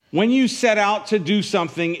When you set out to do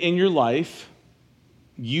something in your life,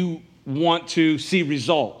 you want to see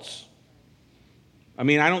results. I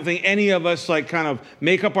mean, I don't think any of us kind of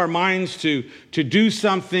make up our minds to do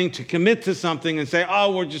something, to commit to something and say,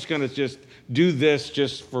 oh, we're just going to do this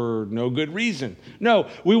just for no good reason. No,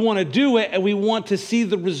 we want to do it and we want to see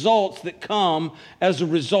the results that come as a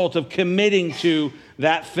result of committing to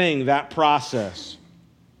that thing, that process.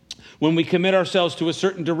 When we commit ourselves to a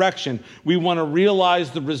certain direction, we want to realize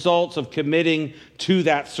the results of committing to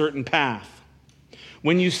that certain path.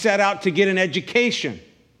 When you set out to get an education,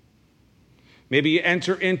 maybe you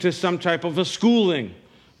enter into some type of a schooling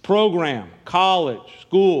program, college,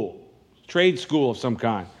 school, trade school of some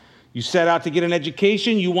kind. You set out to get an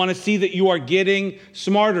education, you want to see that you are getting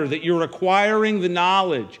smarter, that you're acquiring the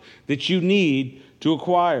knowledge that you need to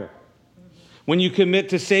acquire. When you commit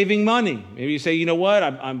to saving money, maybe you say, you know what,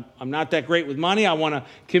 I'm not that great with money, I want to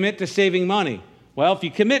commit to saving money. Well, if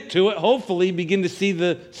you commit to it, hopefully you begin to see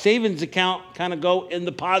the savings account kind of go in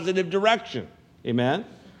the positive direction. Amen?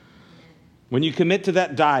 When you commit to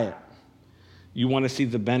that diet, you want to see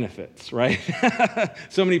the benefits, right?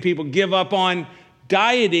 So many people give up on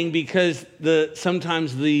dieting because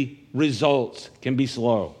sometimes the results can be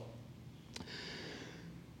slow.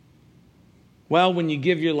 Well, when you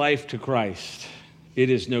give your life to Christ, it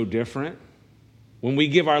is no different. When we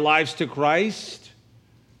give our lives to Christ,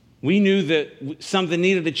 we knew that something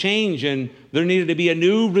needed to change and there needed to be a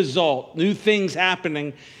new result, new things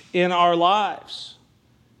happening in our lives.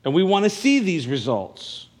 And we want to see these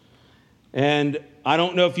results. And I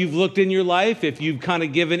don't know if you've looked in your life, if you've kind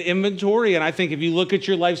of given inventory, and I think if you look at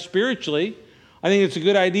your life spiritually, I think it's a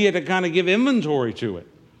good idea to kind of give inventory to it.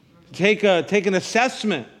 Take an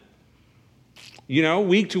assessment,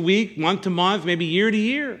 week to week, month to month, maybe year to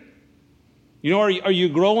year. Are you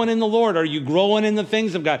growing in the Lord? Are you growing in the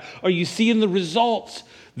things of God? Are you seeing the results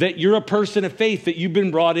that you're a person of faith, that you've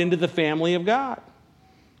been brought into the family of God?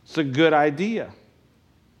 It's a good idea.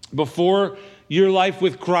 Before your life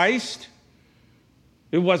with Christ,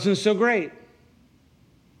 it wasn't so great.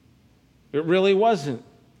 It really wasn't.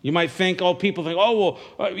 You might think, people think,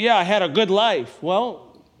 yeah, I had a good life.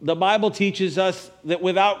 Well, the Bible teaches us that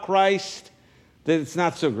without Christ, that it's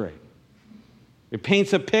not so great. It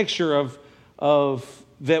paints a picture of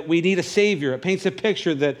that we need a Savior. It paints a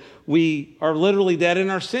picture that we are literally dead in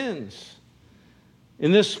our sins.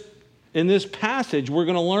 In this passage, we're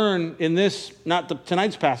going to learn not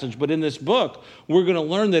tonight's passage, but in this book, we're going to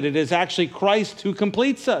learn that it is actually Christ who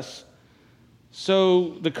completes us.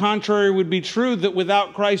 So the contrary would be true, that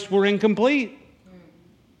without Christ, we're incomplete.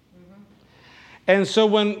 And so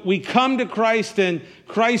when we come to Christ and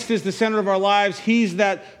Christ is the center of our lives, He's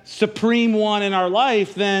that supreme one in our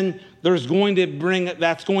life, then that's going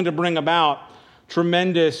to bring about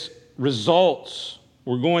tremendous results.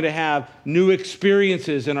 We're going to have new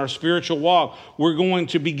experiences in our spiritual walk. We're going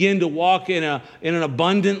to begin to walk in an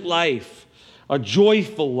abundant life, a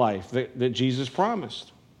joyful life that Jesus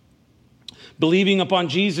promised. Believing upon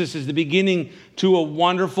Jesus is the beginning to a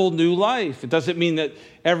wonderful new life. It doesn't mean that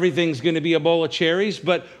everything's going to be a bowl of cherries,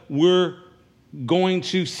 but we're going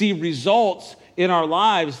to see results in our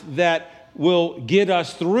lives that will get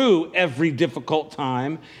us through every difficult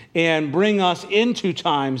time and bring us into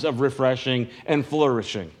times of refreshing and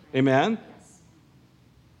flourishing. Amen?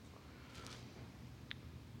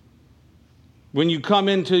 When you come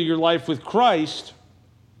into your life with Christ,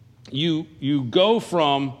 you go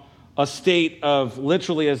from a state of,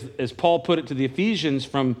 literally, as Paul put it to the Ephesians,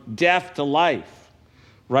 from death to life,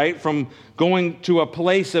 right? From going to a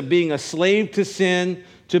place of being a slave to sin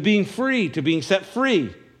to being free, to being set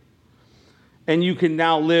free. And you can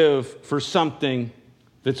now live for something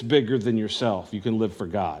that's bigger than yourself. You can live for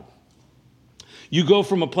God. You go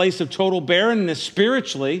from a place of total barrenness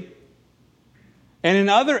spiritually and in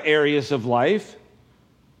other areas of life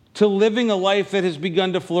to living a life that has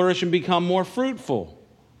begun to flourish and become more fruitful.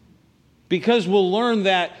 Because we'll learn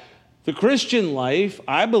that the Christian life,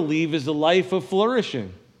 I believe, is a life of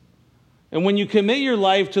flourishing. And when you commit your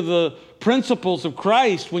life to the principles of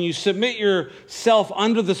Christ, when you submit yourself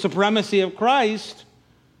under the supremacy of Christ,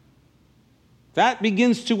 that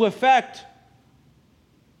begins to affect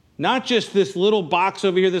not just this little box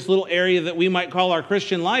over here, this little area that we might call our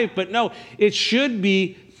Christian life, but no, it should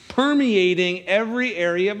be permeating every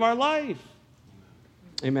area of our life.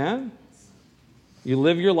 Amen? You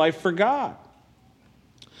live your life for God.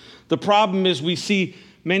 The problem is we see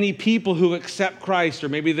many people who accept Christ, or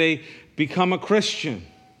maybe they become a Christian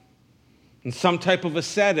in some type of a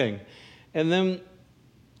setting, and then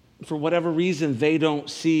for whatever reason, they don't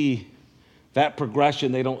see that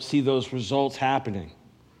progression. They don't see those results happening.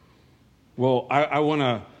 Well, I want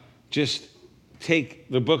to just take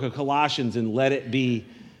the book of Colossians and let it be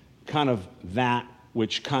kind of that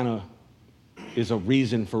which kind of is a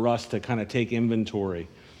reason for us to kind of take inventory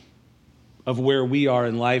of where we are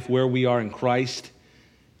in life, where we are in Christ,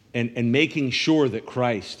 and making sure that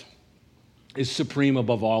Christ is supreme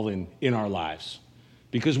above all in our lives.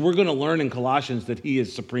 Because we're going to learn in Colossians that he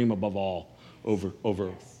is supreme above all over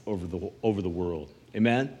the world.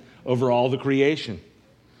 Amen? Over all the creation.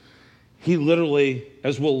 He literally,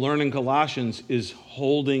 as we'll learn in Colossians, is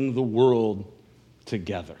holding the world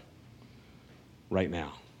together right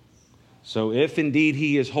now. So if indeed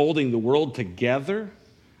he is holding the world together,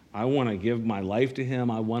 I want to give my life to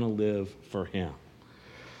him. I want to live for him.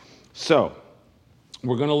 So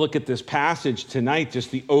we're going to look at this passage tonight,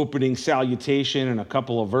 just the opening salutation and a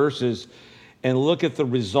couple of verses, and look at the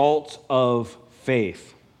results of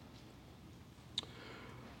faith.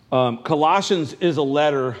 Colossians is a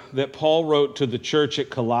letter that Paul wrote to the church at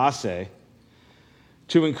Colossae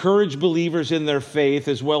to encourage believers in their faith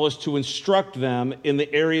as well as to instruct them in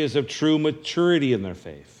the areas of true maturity in their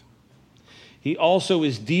faith. He also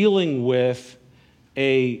is dealing with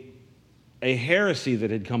a heresy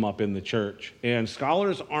that had come up in the church. And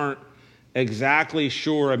scholars aren't exactly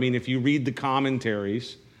sure. I mean, if you read the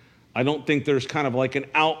commentaries, I don't think there's kind of like an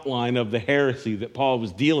outline of the heresy that Paul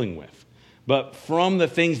was dealing with. But from the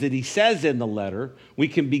things that he says in the letter, we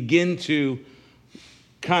can begin to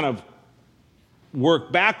kind of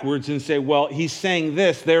work backwards and say, well, he's saying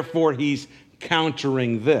this, therefore he's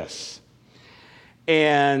countering this.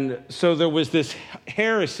 And so there was this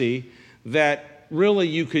heresy that really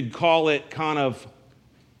you could call it kind of,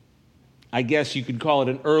 I guess you could call it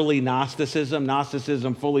an early Gnosticism.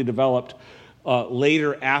 Gnosticism fully developed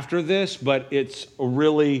later after this, but it's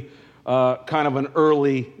really kind of an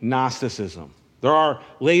early Gnosticism. There are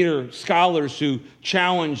later scholars who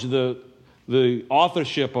challenge the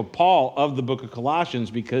authorship of Paul of the book of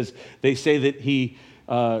Colossians because they say that he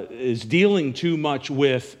is dealing too much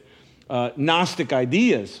with Gnostic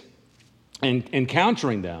ideas and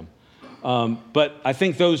countering them. But I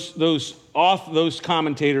think those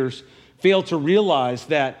commentators fail to realize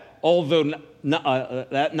that although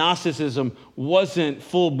that Gnosticism wasn't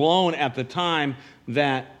full-blown at the time,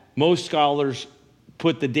 that most scholars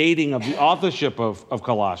put the dating of the authorship of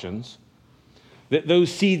Colossians, that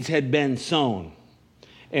those seeds had been sown.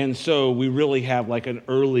 And so we really have like an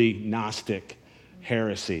early Gnostic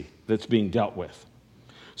heresy that's being dealt with.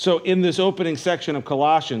 So in this opening section of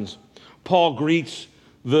Colossians, Paul greets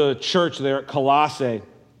the church there at Colossae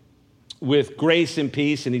with grace and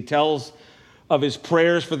peace, and he tells of his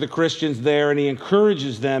prayers for the Christians there, and he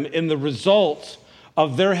encourages them in the results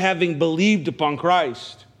of their having believed upon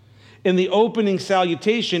Christ. In the opening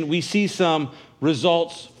salutation, we see some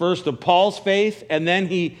results first of Paul's faith, and then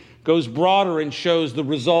he goes broader and shows the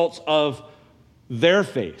results of their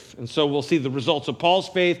faith. And so we'll see the results of Paul's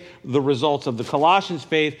faith, the results of the Colossians'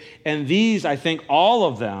 faith, and these, I think, all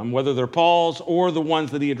of them, whether they're Paul's or the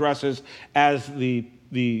ones that he addresses as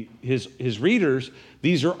his readers,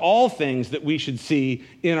 these are all things that we should see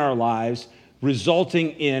in our lives,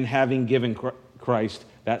 resulting in having given Christ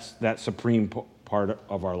that supreme part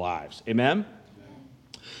of our lives. Amen?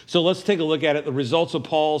 So let's take a look at it, the results of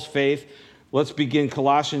Paul's faith. Let's begin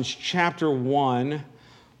Colossians chapter 1,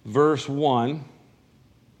 verse 1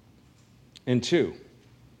 and 2.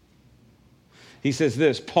 He says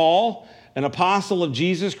this, Paul, an apostle of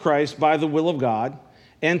Jesus Christ by the will of God,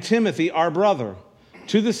 and Timothy, our brother,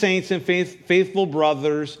 to the saints and faithful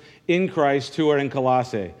brothers in Christ who are in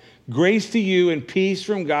Colossae. Grace to you and peace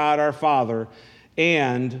from God our Father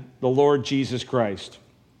and the Lord Jesus Christ.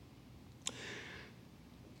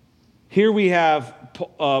 Here we have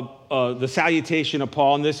the salutation of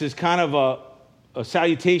Paul, and this is kind of a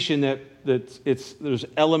salutation there's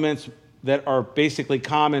elements that are basically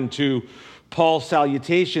common to Paul's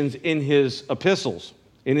salutations in his epistles,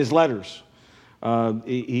 in his letters.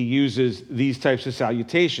 He uses these types of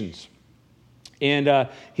salutations. And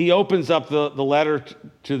he opens up the letter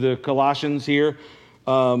to the Colossians here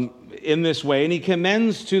in this way, and he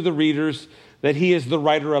commends to the readers that he is the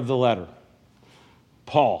writer of the letter.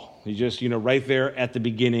 Paul. He just, right there at the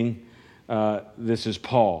beginning, this is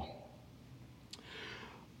Paul.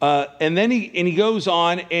 And then he goes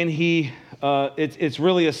on, and it's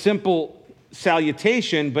really a simple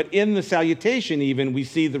salutation, but in the salutation even, we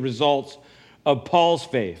see the results of Paul's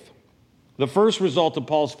faith. The first result of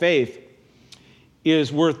Paul's faith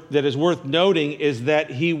is worth noting is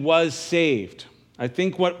that he was saved. I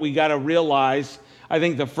think what we got to realize, I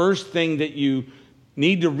think the first thing that you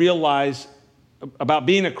need to realize about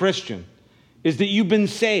being a Christian is that you've been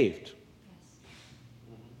saved.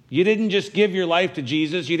 You didn't just give your life to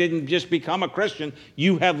Jesus. You didn't just become a Christian.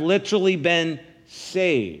 You have literally been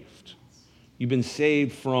saved. You've been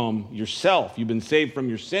saved from yourself. You've been saved from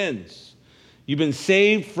your sins. You've been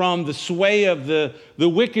saved from the sway of the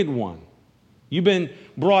wicked one. You've been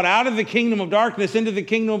brought out of the kingdom of darkness into the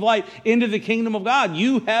kingdom of light, into the kingdom of God.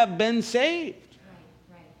 You have been saved.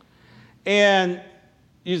 Right. And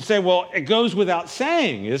you say, well, it goes without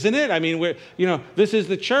saying, isn't it? I mean, this is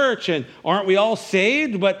the church, and aren't we all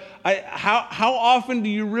saved? But how often do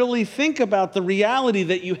you really think about the reality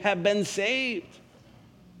that you have been saved?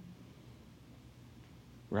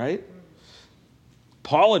 Right?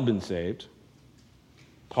 Paul had been saved.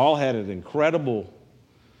 Paul had an incredible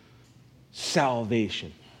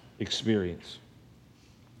salvation experience.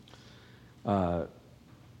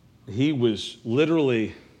 He was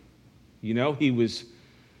literally, he was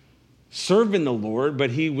serving the Lord, but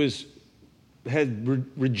he had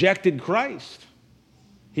rejected Christ.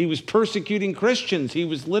 He was persecuting Christians. He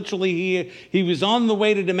was literally, he was on the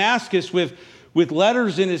way to Damascus with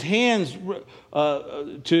letters in his hands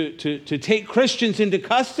to take Christians into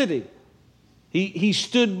custody. He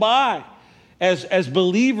stood by as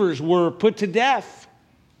believers were put to death.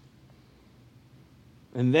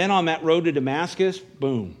 And then on that road to Damascus,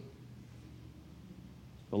 boom,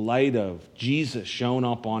 the light of Jesus shone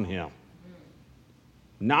up on him.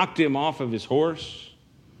 Knocked him off of his horse,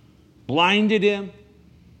 blinded him,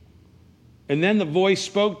 and then the voice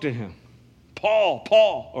spoke to him.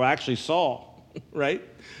 Paul, or actually Saul, right?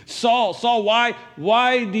 Saul,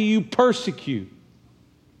 why do you persecute?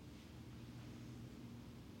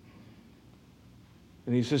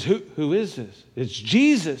 And he says, who is this? It's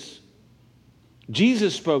Jesus.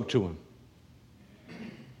 Jesus spoke to him.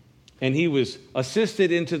 And he was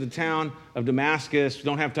assisted into the town of Damascus. We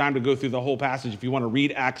don't have time to go through the whole passage. If you want to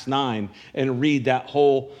read Acts 9 and read that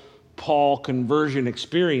whole Paul conversion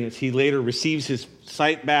experience, he later receives his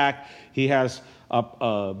sight back. He has,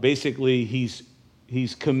 basically,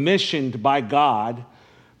 he's commissioned by God,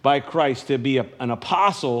 by Christ, to be an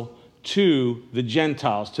apostle to the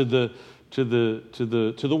Gentiles, to the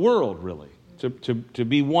world, really, to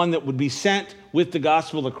be one that would be sent with the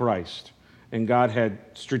gospel of Christ. And God had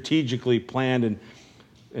strategically planned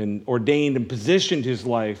and ordained and positioned his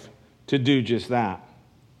life to do just that.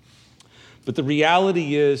 But the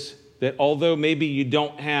reality is that although maybe you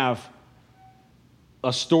don't have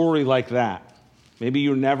a story like that, maybe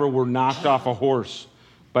you never were knocked off a horse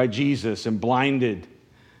by Jesus and blinded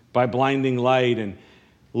by blinding light and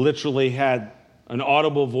literally had an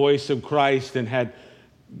audible voice of Christ and had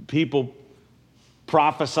people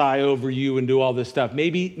prophesy over you and do all this stuff.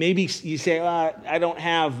 Maybe you say, I don't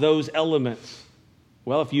have those elements.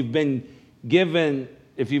 Well, if you've given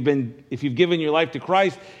your life to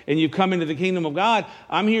Christ and you've come into the kingdom of God,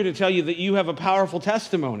 I'm here to tell you that you have a powerful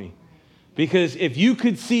testimony. Because if you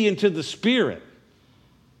could see into the Spirit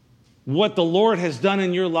what the Lord has done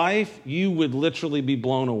in your life, you would literally be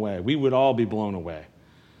blown away. We would all be blown away.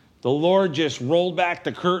 The Lord just rolled back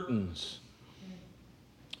the curtains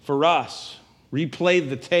for us. Replayed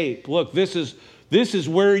the tape. Look, this is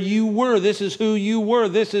where you were. This is who you were.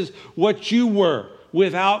 This is what you were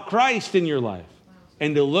without Christ in your life.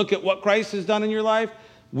 And to look at what Christ has done in your life,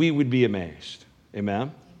 we would be amazed.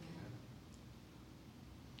 Amen?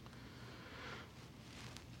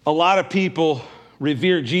 A lot of people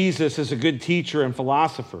revere Jesus as a good teacher and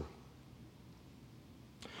philosopher.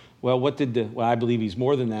 Well, I believe he's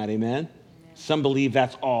more than that. Amen? Some believe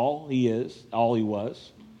that's all he is, all he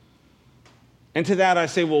was. And to that I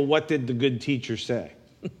say, well, what did the good teacher say?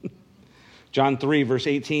 John 3, verse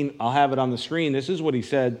 18, I'll have it on the screen. This is what he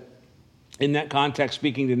said in that context,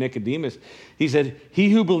 speaking to Nicodemus. He said, he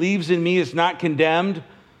who believes in me is not condemned,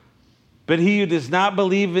 but he who does not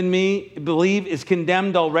believe in me, is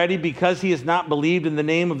condemned already because he has not believed in the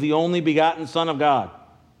name of the only begotten Son of God.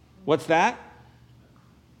 What's that?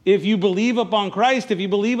 If you believe upon Christ, if you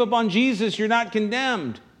believe upon Jesus, you're not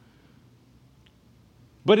condemned.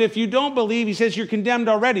 But if you don't believe, he says you're condemned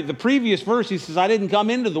already. The previous verse, he says, I didn't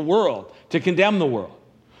come into the world to condemn the world.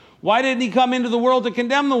 Why didn't he come into the world to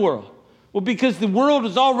condemn the world? Well, because the world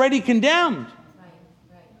is already condemned.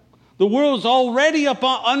 Right. The world is already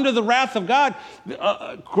under the wrath of God.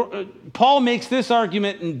 Paul makes this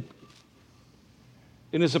argument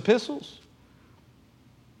in his epistles.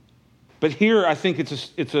 But here, I think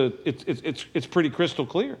it's pretty crystal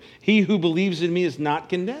clear. He who believes in me is not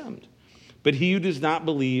condemned. But he who does not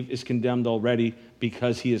believe is condemned already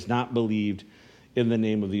because he has not believed in the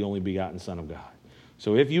name of the only begotten Son of God.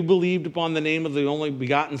 So if you believed upon the name of the only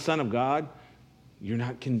begotten Son of God, you're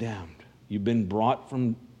not condemned. You've been brought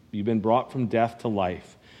from death to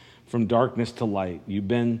life. from darkness to light. You've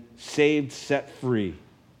been saved, set free.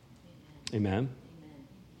 Amen.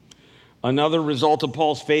 Another result of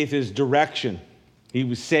Paul's faith is direction. He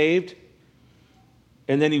was saved,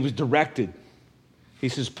 and then he was directed. He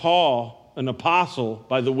says, Paul, an apostle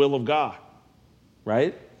by the will of God.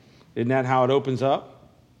 Right? Isn't that how it opens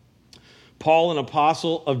up? Paul, an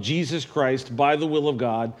apostle of Jesus Christ by the will of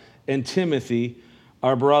God, and Timothy,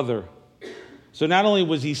 our brother. So not only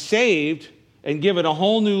was he saved and given a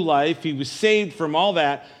whole new life, he was saved from all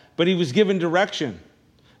that, but he was given direction.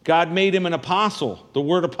 God made him an apostle. The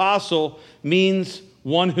word apostle means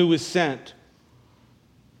one who is sent.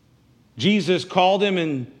 Jesus called him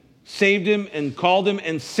and saved him and called him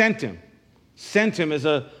and sent him. Sent him as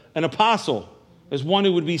an apostle, as one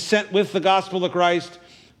who would be sent with the gospel of Christ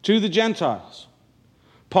to the Gentiles.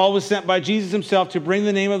 Paul was sent by Jesus himself to bring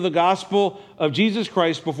the name of the gospel of Jesus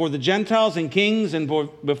Christ before the Gentiles and kings and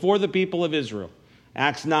before the people of Israel.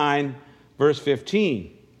 Acts 9, verse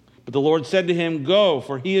 15. But the Lord said to him, "Go,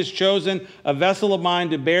 for he has chosen a vessel of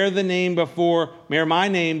mine to bear my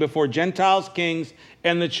name before Gentiles, kings,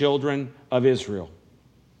 and the children of Israel."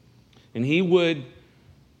 And he would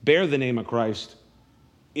bear the name of Christ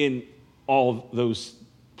in all those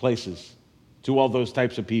places, to all those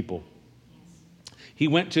types of people. He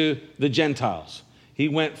went to the Gentiles. He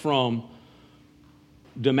went from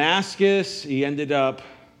Damascus. He ended up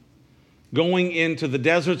going into the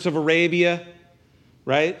deserts of Arabia,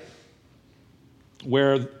 right?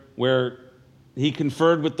 Where he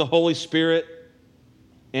conferred with the Holy Spirit,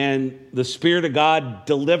 and the Spirit of God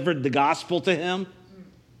delivered the gospel to him.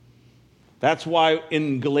 That's why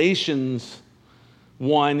in Galatians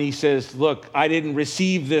 1, he says, look, I didn't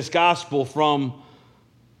receive this gospel from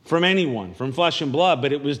anyone, from flesh and blood,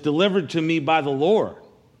 but it was delivered to me by the Lord.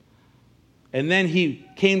 And then he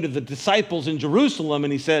came to the disciples in Jerusalem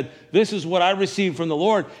and he said, this is what I received from the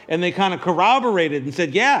Lord. And they kind of corroborated and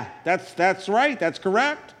said, yeah, that's right, that's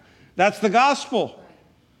correct. That's the gospel.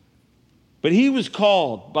 But he was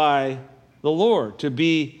called by the Lord to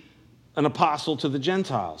be an apostle to the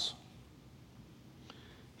Gentiles.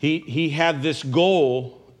 He had this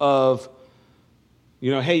goal of,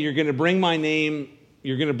 hey, you're going to bring my name,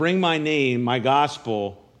 my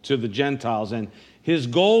gospel to the Gentiles. And his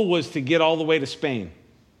goal was to get all the way to Spain.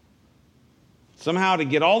 Somehow to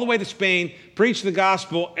get all the way to Spain, preach the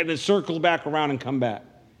gospel, and then circle back around and come back.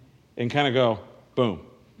 And kind of go, boom.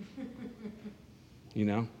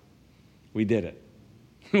 We did it.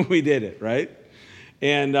 We did it, right?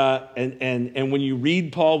 And when you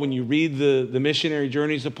read Paul, when you read the missionary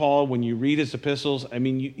journeys of Paul, when you read his epistles,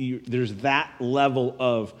 there's that level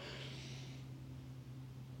of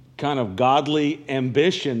kind of godly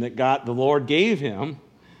ambition that the Lord gave him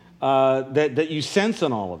that you sense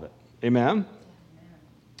in all of it. Amen?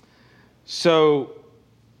 So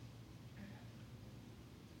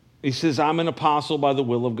he says, I'm an apostle by the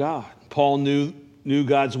will of God. Paul knew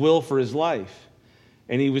God's will for his life,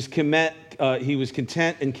 and he was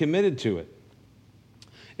content and committed to it.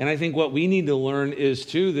 And I think what we need to learn is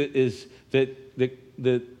that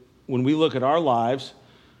when we look at our lives,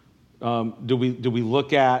 do we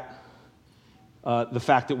look at the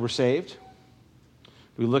fact that we're saved?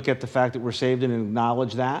 Do we look at the fact that we're saved and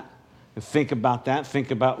acknowledge that and think about that?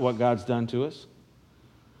 Think about what God's done to us.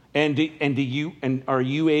 And are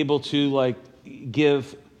you able to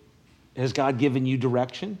give? Has God given you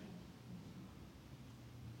direction?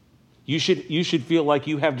 You should feel like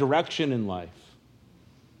you have direction in life.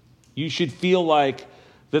 You should feel like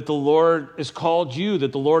that the Lord has called you,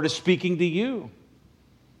 that the Lord is speaking to you.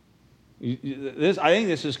 I think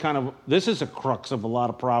this is a crux of a lot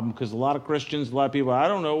of problems, because a lot of Christians, a lot of people, I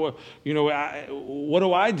don't know what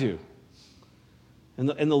do I do? And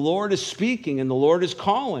the Lord is speaking, and the Lord is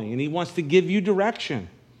calling, and He wants to give you direction.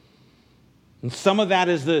 And some of that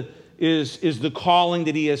is the calling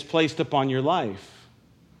that He has placed upon your life.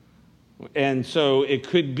 And so it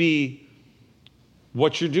could be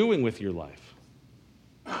what you're doing with your life.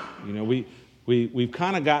 We've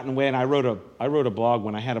kind of gotten away, and I wrote a blog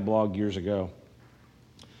when I had a blog years ago.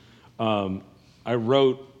 I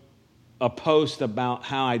wrote a post about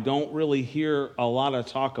how I don't really hear a lot of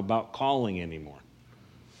talk about calling anymore.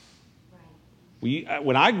 Right.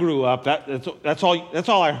 When I grew up, that's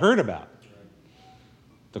all I heard about.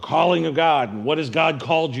 The calling of God, and what has God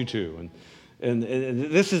called you to, and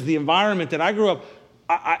this is the environment that I grew up.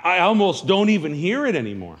 I almost don't even hear it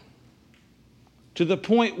anymore. To the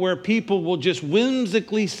point where people will just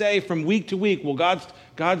whimsically say from week to week, well, God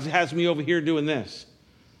has me over here doing this.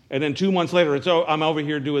 And then 2 months later, I'm over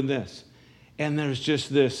here doing this. And there's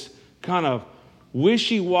just this kind of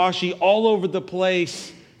wishy-washy, all over the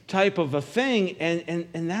place type of a thing,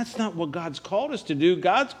 and that's not what God's called us to do.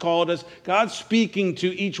 God's called us, God's speaking to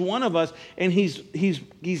each one of us, and he's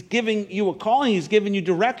giving you a calling, he's giving you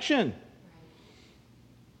direction.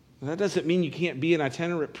 That doesn't mean you can't be an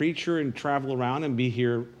itinerant preacher and travel around and be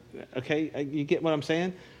here, okay? You get what I'm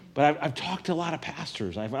saying? But I've talked to a lot of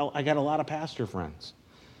pastors. I got a lot of pastor friends.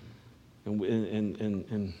 And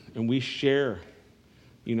we share,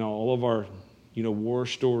 all of our, war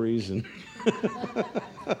stories and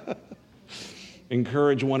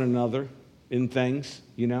encourage one another in things,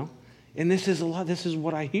 And this is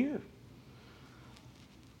what I hear.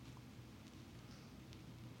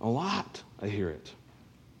 A lot, I hear it.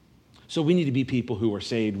 So we need to be people who are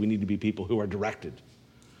saved. We need to be people who are directed.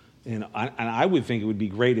 And I would think it would be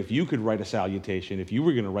great if you could write a salutation, if you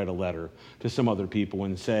were going to write a letter to some other people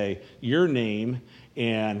and say your name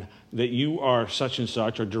and that you are such and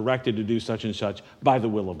such or directed to do such and such by the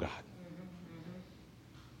will of God.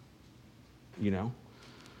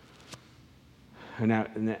 And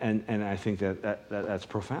I think that's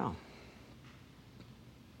profound.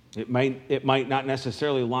 It might not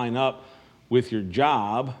necessarily line up with your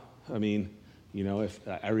job. I mean, if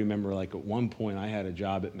I remember, like at one point I had a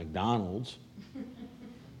job at McDonald's,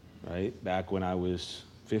 right? Back when I was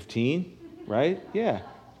 15, right? Yeah.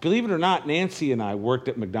 Believe it or not, Nancy and I worked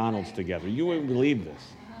at McDonald's together. You wouldn't believe this.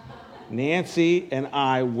 Nancy and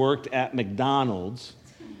I worked at McDonald's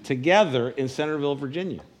together in Centerville,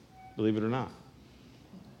 Virginia. Believe it or not.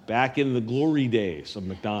 Back in the glory days of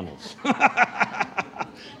McDonald's.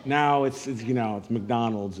 Now it's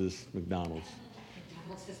McDonald's is McDonald's.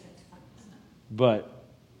 But,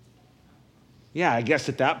 yeah, I guess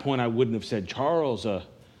at that point I wouldn't have said Charles, a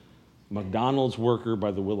McDonald's worker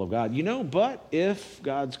by the will of God. But if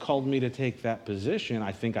God's called me to take that position,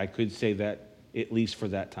 I think I could say that at least for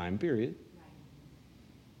that time period. Yes.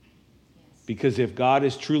 Because if God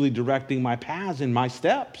is truly directing my paths and my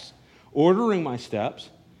steps, ordering my steps,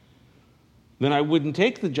 then I wouldn't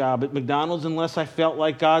take the job at McDonald's unless I felt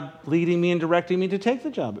like God leading me and directing me to take the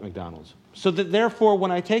job at McDonald's. So that therefore, when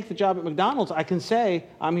I take the job at McDonald's, I can say,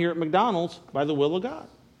 I'm here at McDonald's by the will of God.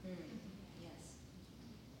 Yes.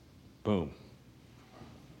 Boom.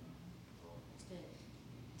 It's good.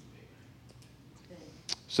 It's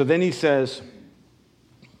good. So then he says,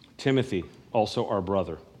 Timothy, also our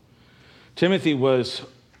brother. Timothy was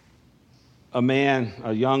a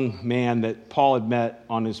young man that Paul had met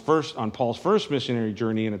on Paul's first missionary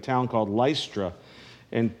journey in a town called Lystra.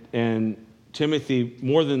 And Timothy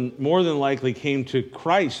more than likely came to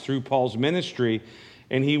Christ through Paul's ministry,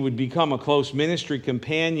 and he would become a close ministry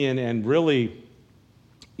companion. And really,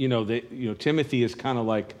 Timothy is kind of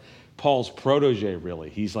like Paul's protege. Really,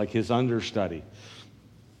 he's like his understudy.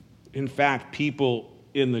 In fact, people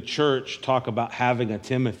in the church talk about having a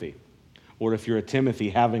Timothy, or if you're a Timothy,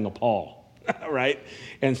 having a Paul. Right?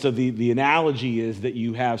 And so the analogy is that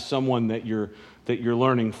you have someone that you're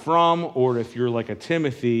learning from, or if you're like a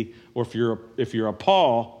Timothy, or if you're a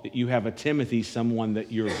Paul, that you have a Timothy, someone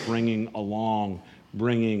that you're bringing along,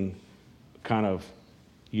 kind of,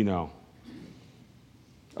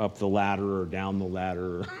 up the ladder or down the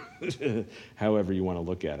ladder, however you want to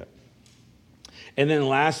look at it. And then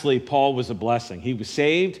lastly, Paul was a blessing. He was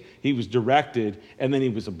saved, he was directed, and then he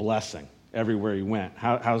was a blessing everywhere he went.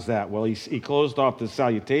 How's that? Well, he closed off the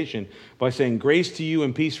salutation by saying, grace to you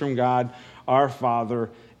and peace from God, our Father,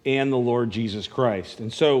 and the Lord Jesus Christ.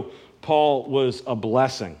 And so Paul was a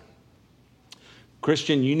blessing.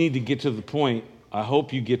 Christian, you need to get to the point. I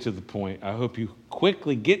hope you get to the point. I hope you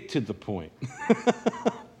quickly get to the point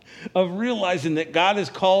of realizing that God has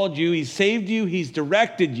called you, He's saved you, He's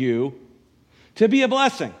directed you to be a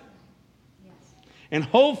blessing. Yes. And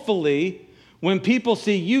hopefully, when people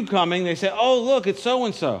see you coming, they say, oh, look, it's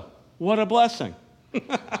so-and-so. What a blessing.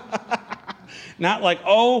 Not like,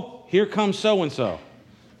 oh, here comes so-and-so.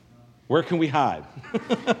 Where can we hide?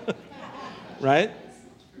 Right?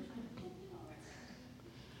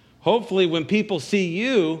 Hopefully, when people see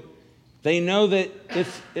you, they know that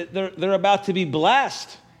they're about to be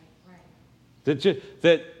blessed.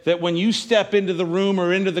 That when you step into the room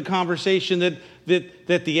or into the conversation,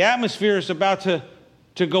 that the atmosphere is about to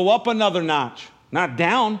go up another notch, not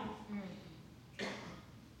down.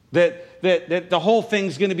 That the whole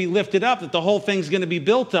thing's going to be lifted up, that the whole thing's going to be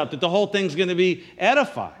built up, that the whole thing's going to be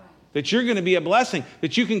edified, that you're going to be a blessing,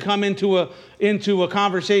 that you can come into a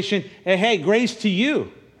conversation, and hey, grace to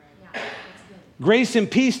you. Yeah, Grace and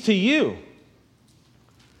peace to you.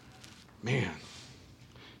 Man,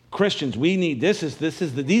 Christians, we need these are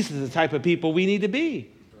the type of people we need to be.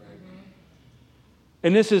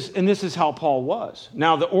 And this is how Paul was.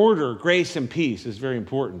 Now, the order, grace and peace, is very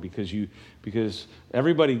important because Because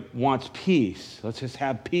everybody wants peace. Let's just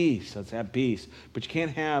have peace. Let's have peace. But you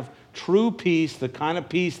can't have true peace, the kind of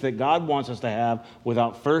peace that God wants us to have,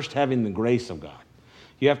 without first having the grace of God.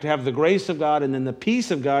 You have to have the grace of God, and then the peace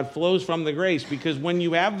of God flows from the grace. Because when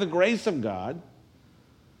you have the grace of God,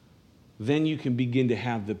 then you can begin to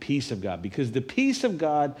have the peace of God. Because the peace of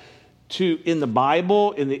God, in the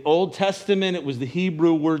Bible, in the Old Testament, it was the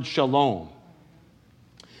Hebrew word shalom.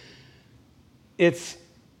 It's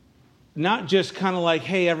not just kind of like,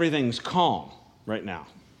 hey, everything's calm right now.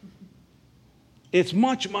 It's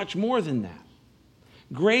much, much more than that.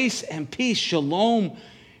 Grace and peace, shalom,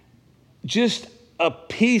 just a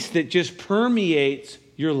peace that just permeates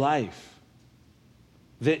your life.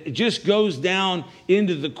 That just goes down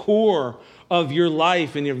into the core of your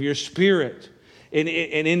life and of your spirit and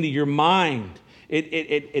into your mind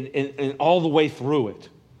and all the way through it.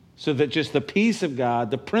 So that just the peace of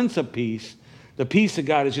God, the Prince of Peace, the peace of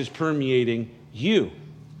God is just permeating you.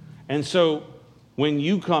 And so when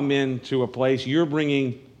you come into a place, you're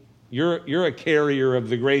a carrier of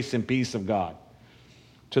the grace and peace of God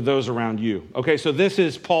to those around you. Okay, so this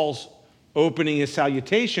is Paul's opening his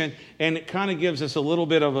salutation, and it kind of gives us a little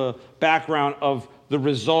bit of a background of the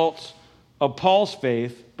results of Paul's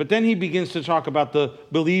faith. But then he begins to talk about the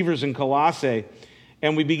believers in Colossae,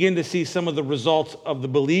 and we begin to see some of the results of the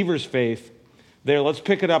believers' faith there. Let's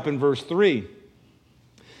pick it up in verse 3.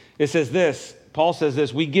 It says this, Paul says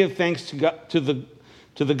this, we give thanks to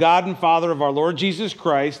the God and Father of our Lord Jesus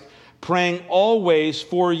Christ, praying always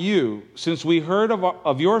for you, since we heard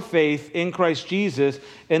of your faith in Christ Jesus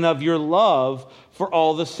and of your love for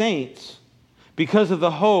all the saints, because of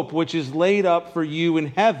the hope which is laid up for you in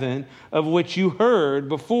heaven, of which you heard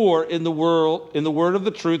before in the word of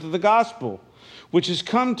the truth of the gospel, which has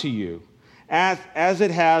come to you, as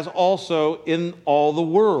it has also in all the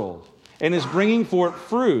world, and is bringing forth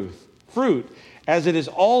fruit, as it is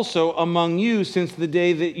also among you since the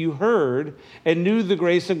day that you heard and knew the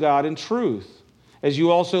grace of God in truth, as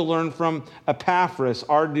you also learned from Epaphras,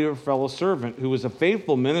 our dear fellow servant, who was a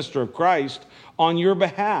faithful minister of Christ on your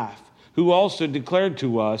behalf, who also declared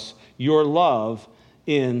to us your love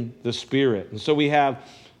in the Spirit. And so we have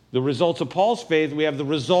the results of Paul's faith, we have the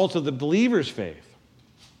results of the believer's faith.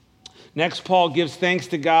 Next, Paul gives thanks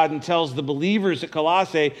to God and tells the believers at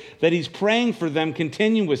Colossae that he's praying for them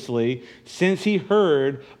continuously since he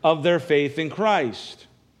heard of their faith in Christ.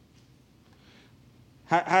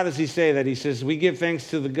 How does he say that? He says, we give thanks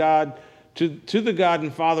to the God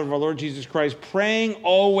and Father of our Lord Jesus Christ, praying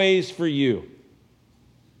always for you.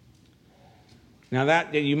 Now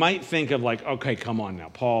that you might think of like, okay, come on now,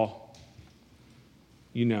 Paul,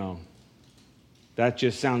 that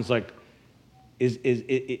just sounds like,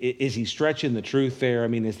 is he stretching the truth there? I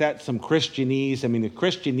mean, is that some Christianese? I mean, the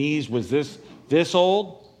Christianese was this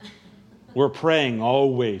old? We're praying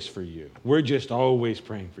always for you. We're just always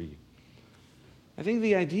praying for you. I think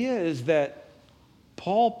the idea is that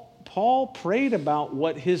Paul prayed about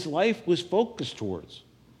what his life was focused towards.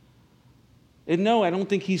 And no, I don't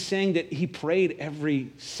think he's saying that he prayed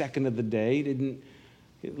every second of the day. He didn't.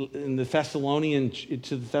 To the Thessalonian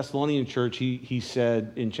church, he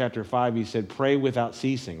said in chapter 5, he said, pray without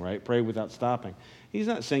ceasing, right? Pray without stopping. He's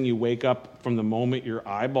not saying you wake up from the moment your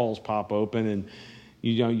eyeballs pop open and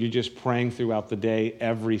you're just praying throughout the day,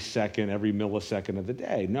 every second, every millisecond of the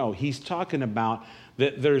day. No, he's talking about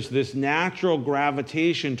that there's this natural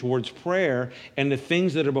gravitation towards prayer, and the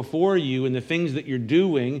things that are before you and the things that you're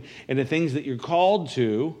doing and the things that you're called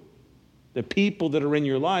to, the people that are in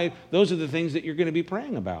your life, those are the things that you're going to be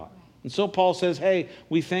praying about. And so Paul says, hey,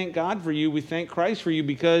 we thank God for you. We thank Christ for you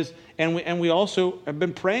because, and we also have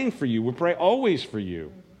been praying for you. We pray always for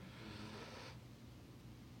you.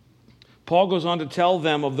 Paul goes on to tell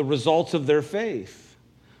them of the results of their faith.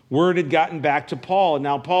 Word had gotten back to Paul, and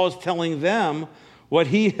now Paul is telling them what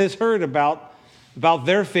he has heard about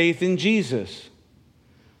their faith in Jesus.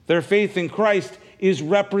 Their faith in Christ is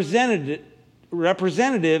representative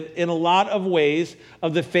in a lot of ways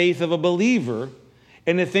of the faith of a believer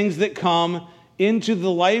and the things that come into the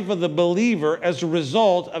life of the believer as a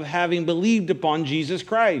result of having believed upon Jesus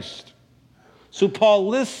Christ. So Paul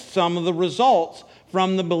lists some of the results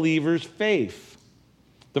from the believer's faith.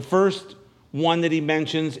 The first one that he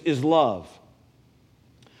mentions is love.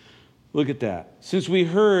 Look at that. Since we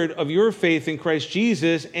heard of your faith in Christ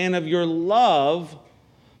Jesus and of your love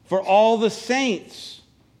for all the saints.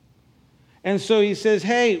 And so he says,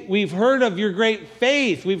 hey, we've heard of your great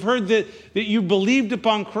faith. We've heard that you believed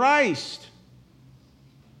upon Christ.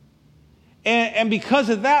 And because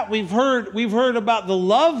of that, we've heard about the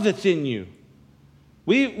love that's in you.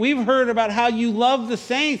 We've heard about how you love the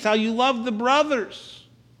saints, how you love the brothers.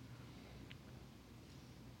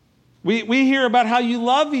 We hear about how you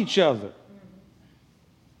love each other.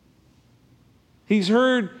 He's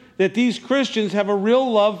heard that these Christians have a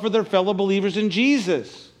real love for their fellow believers in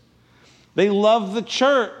Jesus. They love the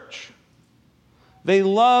church. They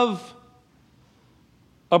love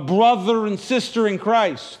a brother and sister in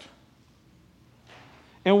Christ.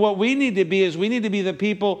 And what we need to be is we need to be the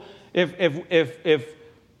people, if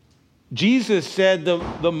Jesus said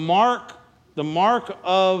the mark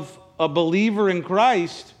of a believer in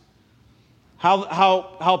Christ,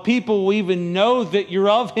 how people will even know that you're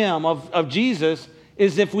of him, of Jesus,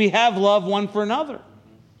 is if we have love one for another.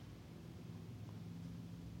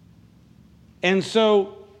 And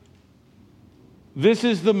so this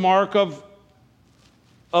is the mark of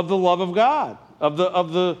the love of God,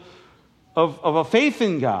 of a faith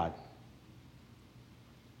in God,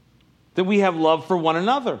 that we have love for one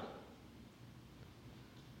another.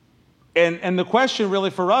 And the question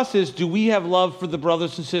really for us is, do we have love for the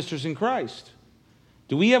brothers and sisters in Christ?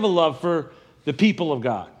 Do we have a love for the people of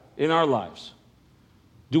God in our lives?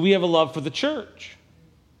 Do we have a love for the church?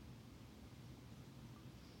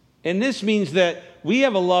 And this means that we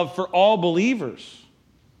have a love for all believers,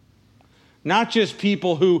 not just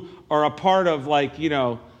people who are a part of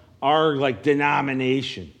our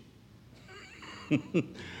denomination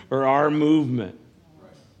or our movement.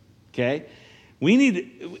 Okay?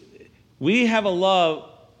 We have a love.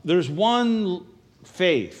 There's one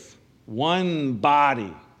faith, one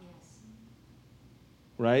body,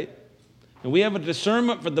 right? And we have a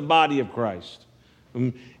discernment for the body of Christ.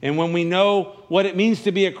 And when we know what it means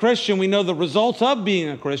to be a Christian, we know the results of being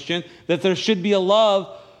a Christian, that there should be a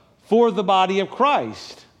love for the body of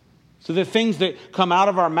Christ. So the things that come out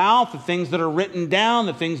of our mouth, the things that are written down,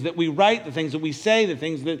 the things that we write, the things that we say, the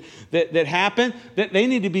things that happen, that they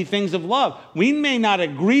need to be things of love. We may not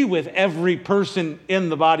agree with every person in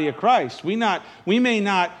the body of Christ. We may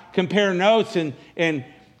not compare notes and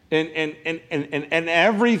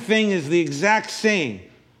everything is the exact same.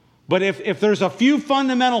 But if there's a few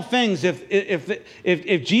fundamental things,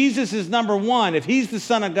 if Jesus is number one, if he's the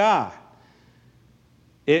Son of God,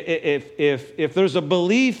 if there's a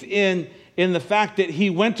belief in the fact that he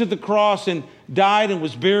went to the cross and died and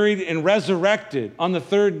was buried and resurrected on the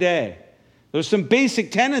third day, there's some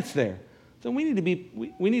basic tenets there. Then we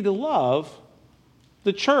need to love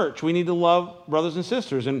the church. We need to love brothers and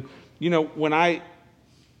sisters. And when I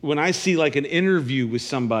see like an interview with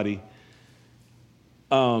somebody,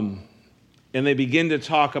 and they begin to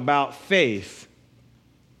talk about faith,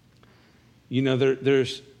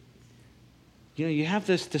 there's you have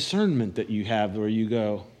this discernment that you have where you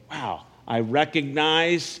go, wow, I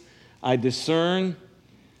recognize, I discern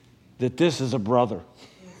that this is a brother,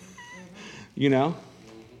 that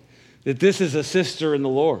this is a sister in the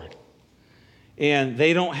Lord. And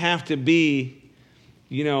they don't have to be,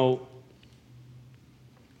 in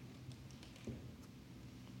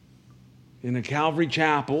a Calvary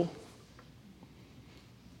Chapel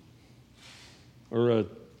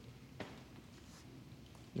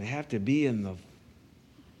they have to be in the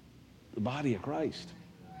body of Christ.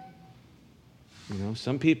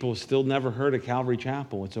 Some people still never heard of Calvary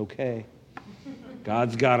Chapel. It's okay.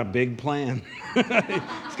 God's got a big plan.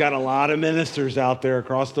 He's got a lot of ministers out there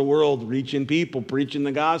across the world reaching people, preaching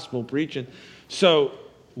the gospel, preaching. So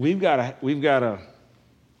we've got to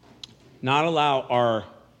not allow our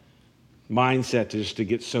mindset just to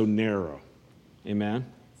get so narrow. Amen?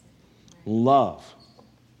 Love.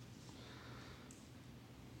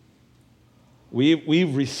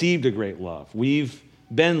 We've received a great love. We've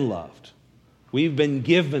been loved. We've been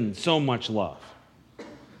given so much love.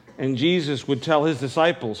 And Jesus would tell his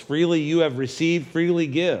disciples, freely you have received, freely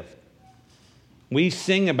give. We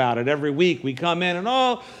sing about it every week. We come in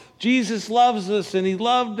and, Jesus loves us, and he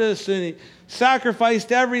loved us, and he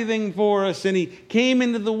sacrificed everything for us, and he came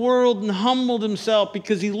into the world and humbled himself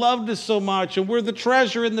because he loved us so much, and we're the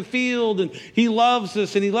treasure in the field, and he loves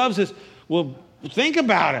us, and he loves us. Well, think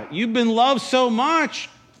about it. You've been loved so much.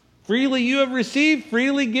 Freely you have received,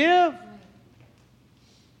 freely give.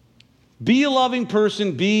 Be a loving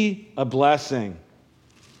person. Be a blessing.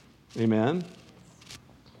 Amen.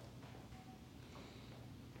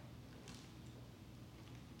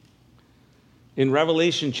 In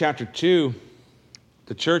Revelation chapter 2,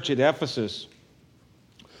 the church at Ephesus,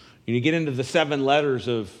 you get into the 7 letters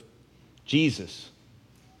of Jesus.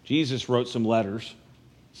 Jesus wrote some letters,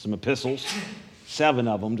 some epistles, 7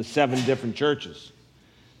 of them to 7 different churches.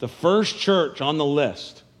 The first church on the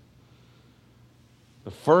list,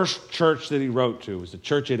 the first church that he wrote to was the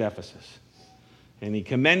church at Ephesus. And he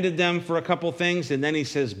commended them for a couple things, and then he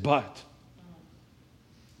says, but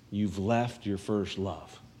you've left your first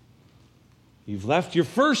love. You've left your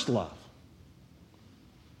first love.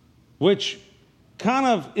 Which kind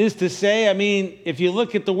of is to say, I mean, if you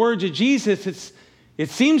look at the words of Jesus, it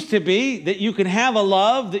seems to be that you can have a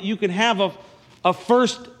love, that you can have a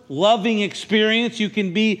first loving experience. You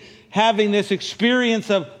can be having this experience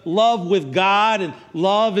of love with God and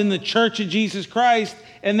love in the church of Jesus Christ,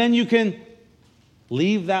 and then you can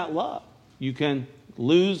leave that love. You can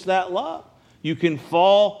lose that love. You can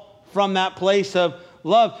fall from that place of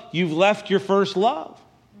love. You've left your first love.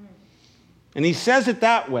 And he says it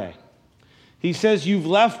that way. He says you've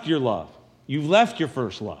left your love. You've left your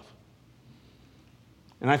first love.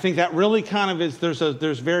 And I think that really kind of is, there's a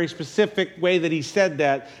very specific way that he said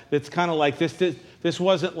that, that's kind of like this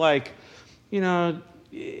wasn't like, you know,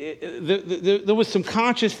 there was some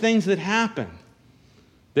conscious things that happened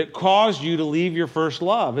that caused you to leave your first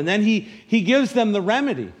love. And then he gives them the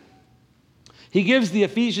remedy. He gives the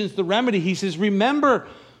Ephesians the remedy. He says, remember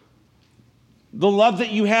the love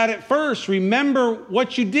that you had at first. Remember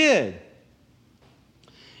what you did.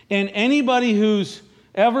 And anybody who's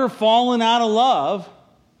ever fallen out of love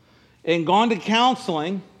and gone to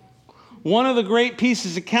counseling, one of the great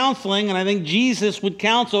pieces of counseling, and I think Jesus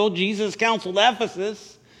counseled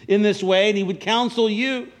Ephesus in this way, and he would counsel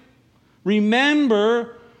you.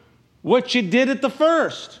 Remember what you did at the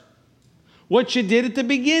first, what you did at the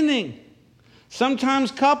beginning.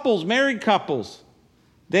 Sometimes couples, married couples,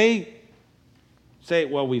 they say,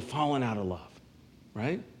 well, we've fallen out of love,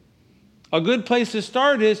 right? A good place to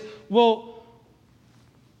start is, well,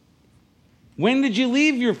 when did you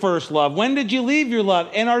leave your first love? When did you leave your love?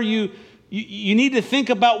 And you need to think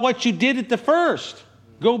about what you did at the first.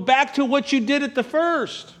 Go back to what you did at the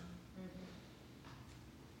first.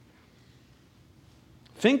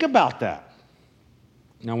 Think about that.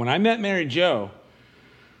 Now, when I met Mary Jo,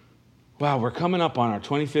 wow, we're coming up on our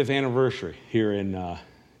 25th anniversary here in a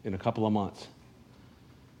couple of months.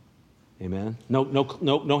 Amen.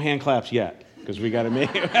 No hand claps yet, because we got to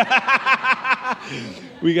make it.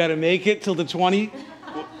 We got to make it till the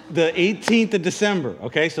 18th of December.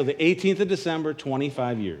 Okay, so the 18th of December,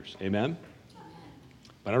 25 years. Amen.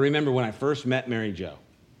 But I remember when I first met Mary Jo,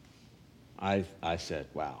 I said,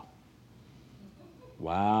 wow.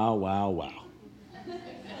 Wow, wow, wow.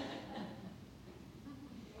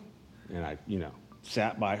 And I,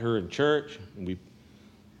 sat by her in church, and we,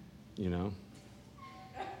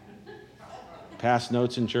 passed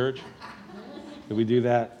notes in church. Did we do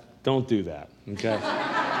that? Don't do that, okay?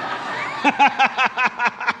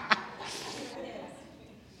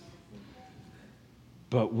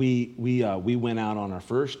 But we went out on our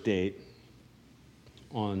first date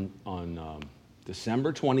on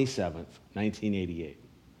December 27th, 1988.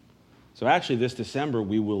 So actually this December,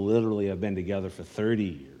 we will literally have been together for 30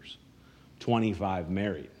 years, 25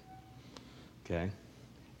 married, okay?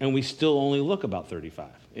 And we still only look about 35,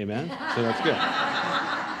 amen? So that's good.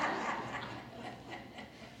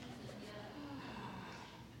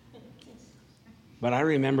 But I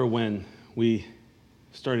remember when we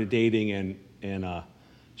started dating and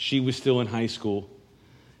she was still in high school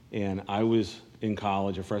and I was in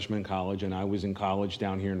college, a freshman in college, and I was in college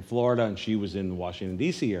down here in Florida and she was in the Washington,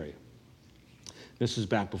 D.C. area. This was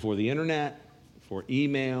back before the internet, before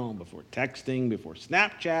email, before texting, before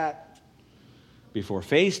Snapchat, before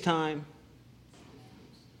FaceTime,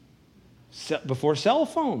 before cell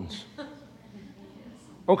phones.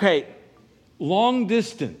 Okay, long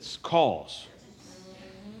distance calls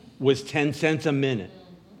was 10 cents a minute.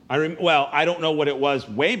 I don't know what it was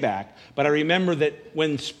way back, but I remember that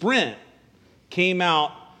when Sprint came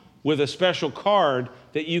out with a special card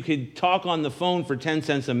that you could talk on the phone for 10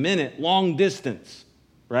 cents a minute, long distance,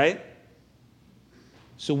 right?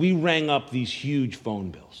 So we rang up these huge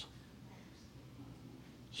phone bills.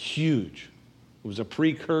 Huge. It was a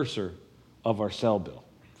precursor of our cell bill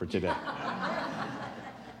for today.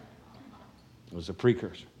 It was a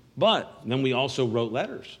precursor. But then we also wrote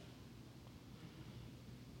letters.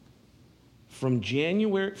 From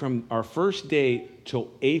our first date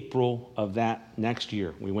till April of that next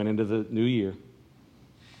year, we went into the new year,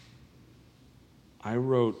 I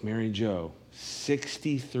wrote Mary Jo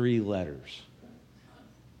 63 letters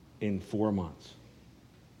in 4 months.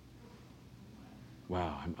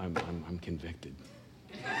 Wow, I'm convicted.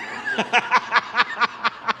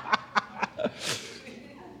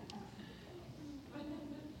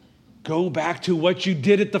 Go back to what you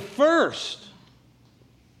did at the first.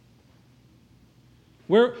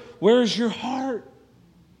 Where's your heart?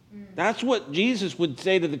 That's what Jesus would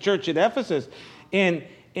say to the church at Ephesus. And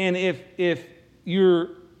if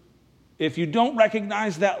if you don't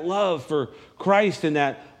recognize that love for Christ and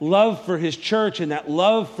that love for his church and that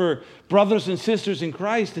love for brothers and sisters in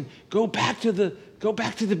Christ, and go back to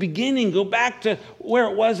the beginning, go back to where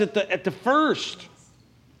it was at the first.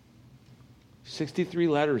 63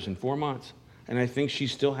 letters in 4 months. And I think she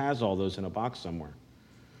still has all those in a box somewhere.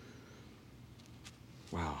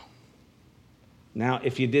 Wow. Now,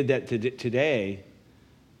 if you did that today,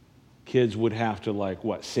 kids would have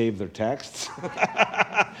to, save their texts?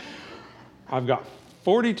 I've got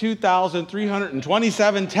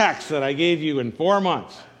 42,327 texts that I gave you in 4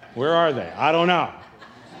 months. Where are they? I don't know.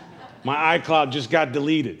 My iCloud just got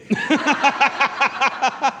deleted.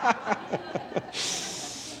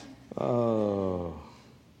 Oh.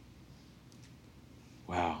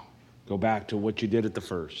 Wow. Go back to what you did at the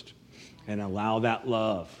first and allow that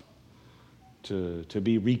love to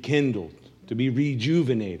be rekindled, to be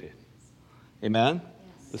rejuvenated. Amen?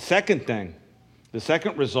 Yes. The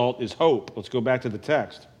second result is hope. Let's go back to the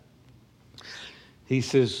text. He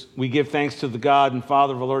says, we give thanks to the God and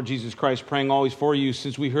Father of our Lord Jesus Christ, praying always for you,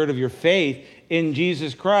 since we heard of your faith in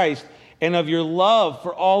Jesus Christ and of your love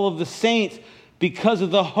for all of the saints, because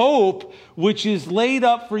of the hope which is laid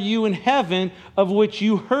up for you in heaven, of which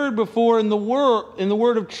you heard before in the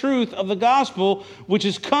word of truth of the gospel, which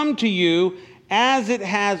has come to you, as it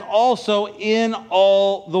has also in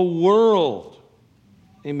all the world.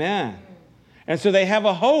 Amen. And so they have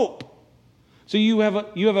a hope. So you have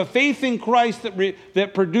a faith in Christ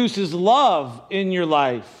that produces love in your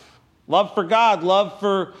life. Love for God, love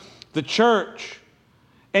for the church.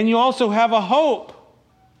 And you also have a hope.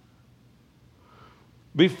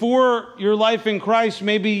 Before your life in Christ,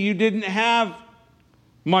 maybe you didn't have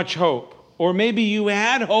much hope. Or maybe you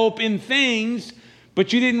had hope in things,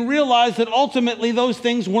 but you didn't realize that ultimately those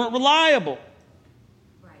things weren't reliable.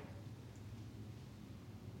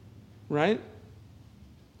 Right?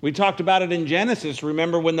 We talked about it in Genesis.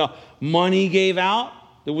 Remember when the money gave out?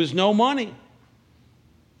 There was no money.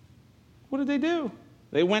 What did they do?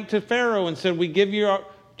 They went to Pharaoh and said, we give you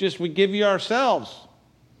ourselves.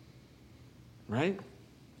 Right?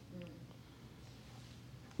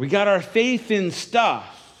 We got our faith in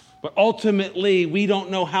stuff, but ultimately we don't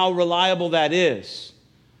know how reliable that is.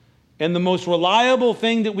 And the most reliable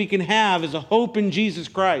thing that we can have is a hope in Jesus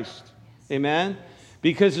Christ. Amen?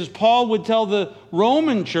 Because as Paul would tell the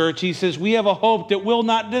Roman church, he says, we have a hope that will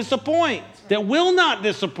not disappoint. Right. That will not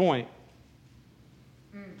disappoint.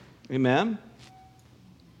 Amen?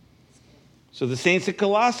 So the saints at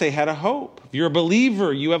Colossae had a hope. If you're a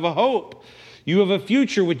believer, you have a hope. You have a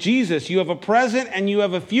future with Jesus. You have a present and you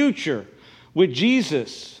have a future with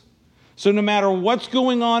Jesus. So no matter what's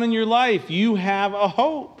going on in your life, you have a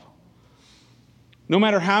hope. No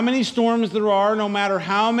matter how many storms there are, no matter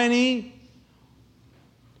how many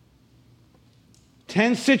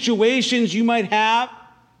tense situations you might have,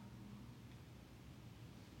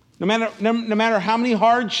 no matter how many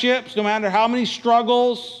hardships, no matter how many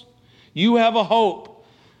struggles, you have a hope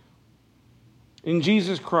in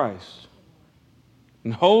Jesus Christ.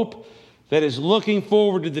 And hope that is looking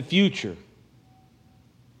forward to the future.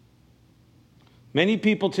 Many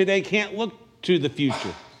people today can't look to the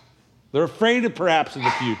future. They're afraid of perhaps of the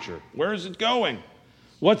future. Where is it going?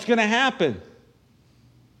 What's going to happen?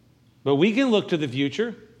 But we can look to the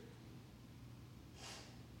future.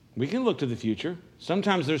 We can look to the future.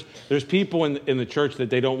 Sometimes there's people in the church that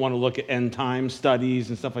they don't want to look at end time studies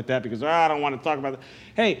and stuff like that because I don't want to talk about that.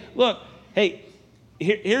 Hey, look,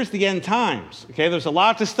 here's the end times. Okay, there's a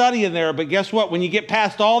lot to study in there, but guess what? When you get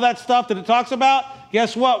past all that stuff that it talks about,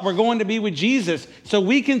 guess what? We're going to be with Jesus. So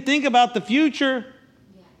we can think about the future.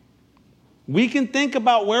 Yeah. We can think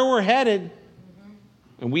about where we're headed.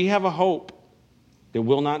 Mm-hmm. And we have a hope that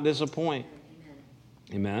will not disappoint.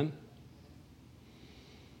 Amen. Amen.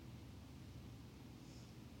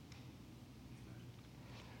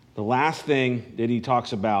 The last thing that he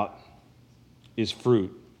talks about is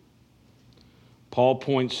fruit. Paul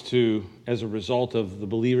points to, as a result of the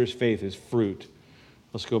believer's faith, is fruit.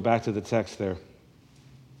 Let's go back to the text there.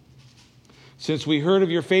 Since we heard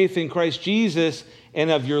of your faith in Christ Jesus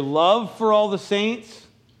and of your love for all the saints,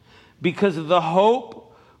 because of the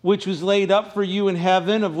hope which was laid up for you in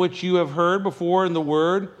heaven, of which you have heard before in the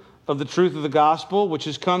word of the truth of the gospel, which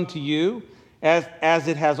has come to you, as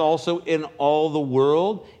it has also in all the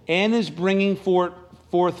world, and is bringing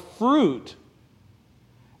forth fruit,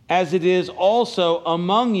 as it is also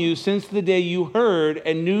among you since the day you heard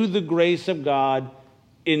and knew the grace of God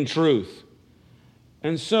in truth.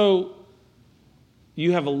 And so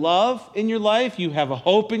you have a love in your life, you have a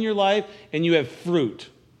hope in your life, and you have fruit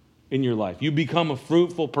in your life. You become a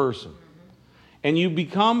fruitful person. And you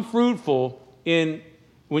become fruitful in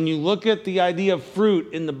when you look at the idea of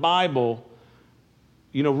fruit in the Bible,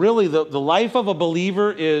 you know, really the life of a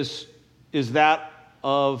believer is that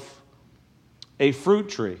of a fruit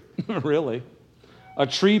tree, really. A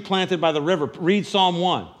tree planted by the river. Read Psalm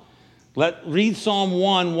 1. Read Psalm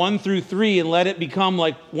 1 through 3, and let it become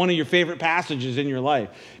like one of your favorite passages in your life.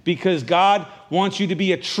 Because God wants you to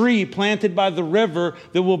be a tree planted by the river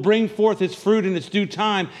that will bring forth its fruit in its due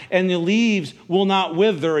time, and the leaves will not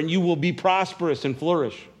wither, and you will be prosperous and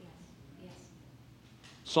flourish. Yes.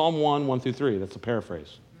 Psalm 1 through 3. That's a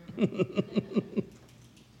paraphrase.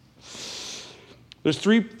 There's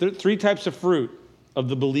three types of fruit of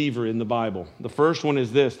the believer in the Bible. The first one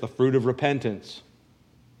is this, the fruit of repentance.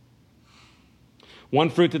 One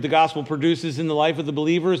fruit that the gospel produces in the life of the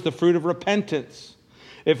believer is the fruit of repentance.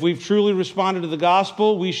 If we've truly responded to the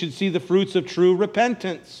gospel, we should see the fruits of true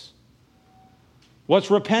repentance. What's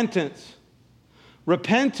repentance?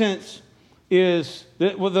 Repentance is,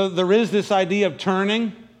 there is this idea of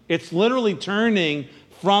turning. It's literally turning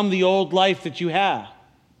from the old life that you have.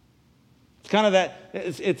 It's kind of that,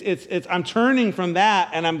 it's I'm turning from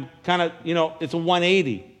that, and I'm kind of, you know, it's a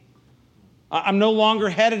 180. I'm no longer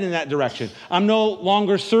headed in that direction. I'm no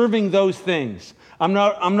longer serving those things. I'm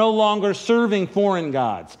no longer serving foreign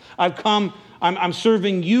gods. I'm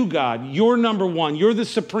serving you, God. You're number one. You're the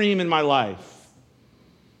supreme in my life.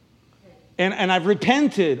 And I've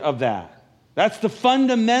repented of that. That's the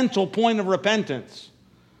fundamental point of repentance.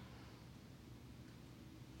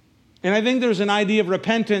 And I think there's an idea of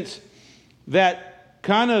repentance that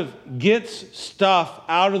kind of gets stuff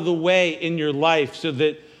out of the way in your life so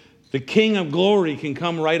that the King of Glory can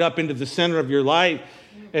come right up into the center of your life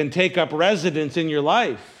and take up residence in your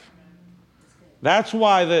life. That's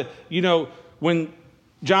why when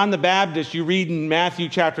John the Baptist, you read in Matthew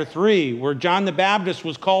chapter 3, where John the Baptist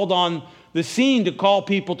was called on the scene to call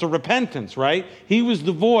people to repentance, right? He was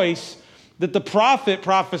the voice that the prophet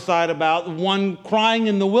prophesied about, the one crying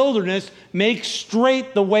in the wilderness, make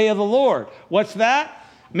straight the way of the Lord. What's that?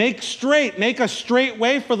 Make a straight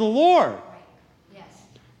way for the Lord.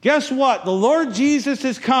 Guess what? The Lord Jesus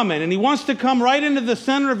is coming, and he wants to come right into the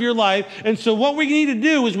center of your life. And so what we need to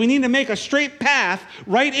do is we need to make a straight path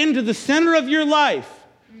right into the center of your life.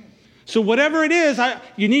 So whatever it is,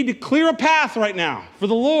 you need to clear a path right now for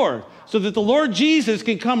the Lord so that the Lord Jesus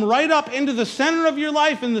can come right up into the center of your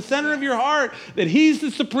life, in the center of your heart, that he's the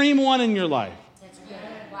supreme one in your life. That's good.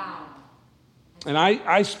 Wow. And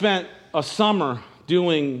I spent a summer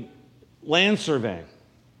doing land surveying.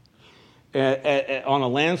 On a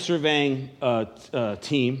land surveying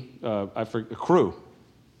team, a crew,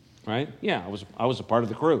 right? Yeah, I was a part of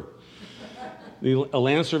the crew. A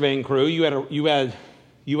land surveying crew. You had a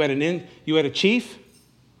chief,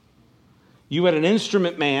 you had an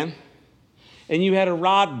instrument man, and you had a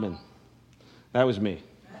rodman. That was me.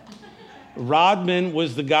 Rodman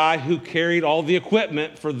was the guy who carried all the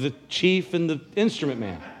equipment for the chief and the instrument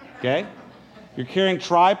man. Okay, you're carrying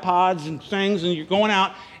tripods and things, and you're going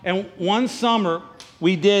out. And one summer,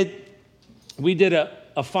 we did a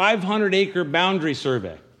 500-acre boundary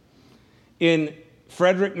survey in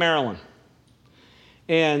Frederick, Maryland.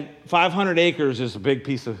 And 500 acres is a big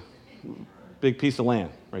piece of land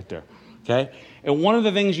right there, okay? And one of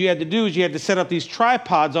the things you had to do is you had to set up these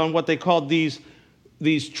tripods on what they called these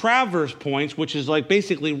traverse points, which is like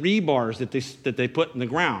basically rebars that they put in the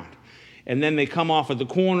ground. And then they come off of the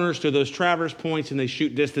corners to those traverse points, and they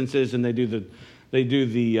shoot distances, and they do the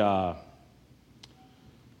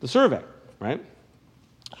survey, right?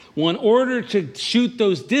 Well, in order to shoot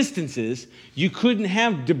those distances, you couldn't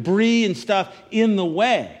have debris and stuff in the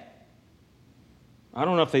way. I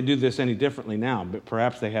don't know if they do this any differently now, but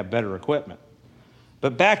perhaps they have better equipment.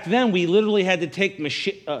 But back then, we literally had to take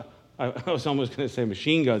I was almost going to say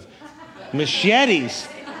machine guns, machetes.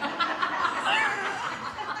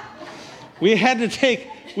 We had to take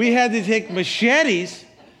machetes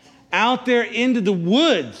out there into the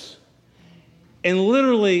woods. And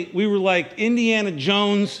literally, we were like Indiana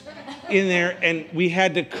Jones in there, and we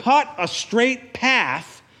had to cut a straight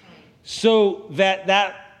path so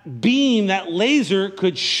that beam, that laser,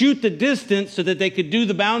 could shoot the distance so that they could do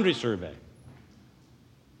the boundary survey.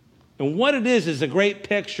 And what it is a great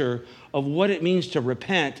picture of what it means to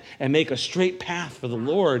repent and make a straight path for the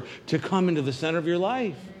Lord to come into the center of your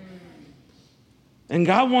life. And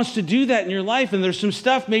God wants to do that in your life, and there's some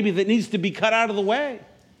stuff maybe that needs to be cut out of the way.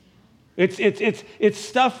 It's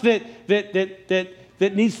stuff that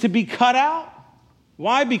needs to be cut out.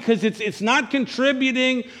 Why? Because it's not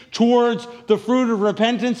contributing towards the fruit of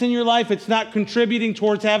repentance in your life. It's not contributing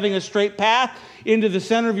towards having a straight path into the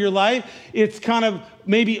center of your life. It's kind of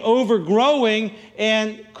maybe overgrowing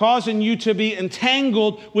and causing you to be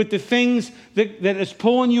entangled with the things that is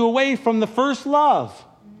pulling you away from the first love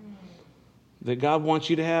that God wants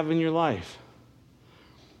you to have in your life.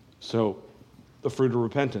 So, the fruit of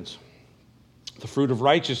repentance, the fruit of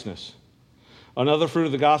righteousness. Another fruit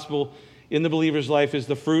of the gospel in the believer's life is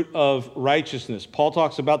the fruit of righteousness. Paul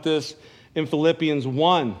talks about this in Philippians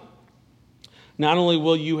 1. Not only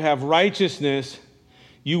will you have righteousness,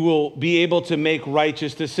 you will be able to make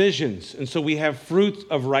righteous decisions. And so we have fruit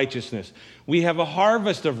of righteousness. We have a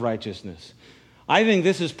harvest of righteousness. I think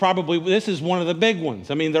this is one of the big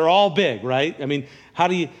ones. I mean, they're all big, right? I mean, how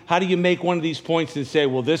do you make one of these points and say,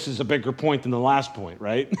 well, this is a bigger point than the last point,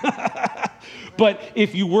 right? But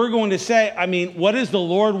if you were going to say, I mean, what does the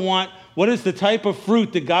Lord want? What is the type of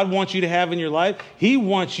fruit that God wants you to have in your life? He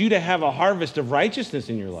wants you to have a harvest of righteousness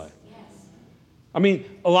in your life. I mean,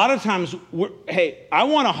 a lot of times, hey, I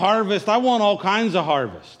want a harvest. I want all kinds of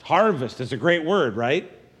harvest. Harvest is a great word,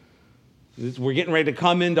 right? We're getting ready to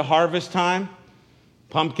come into harvest time.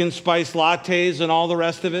 Pumpkin spice lattes and all the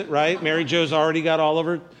rest of it, right? Mary Jo's already got all of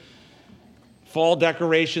her fall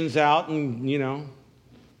decorations out and,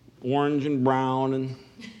 orange and brown and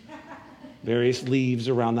various leaves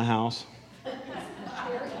around the house.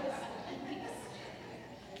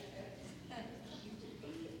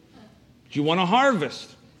 You want a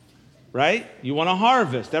harvest, right? You want a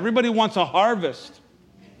harvest. Everybody wants a harvest.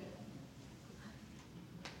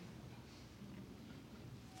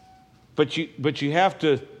 But you have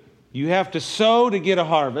to sow to get a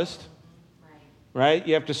harvest, right?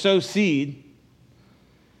 You have to sow seed.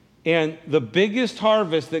 And the biggest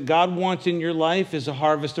harvest that God wants in your life is a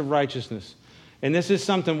harvest of righteousness. And this is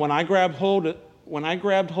something when I grabbed hold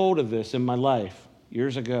of this in my life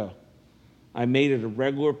years ago, I made it a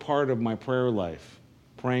regular part of my prayer life,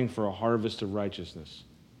 praying for a harvest of righteousness.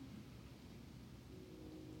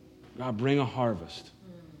 God, bring a harvest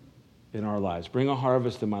in our lives. Bring a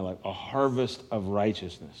harvest in my life, a harvest of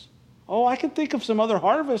righteousness. Oh, I can think of some other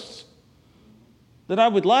harvests that I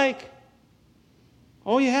would like.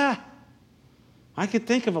 Oh, yeah. I could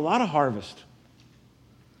think of a lot of harvest.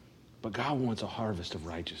 But God wants a harvest of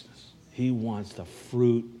righteousness. He wants the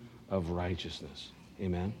fruit of righteousness.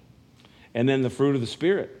 Amen. And then the fruit of the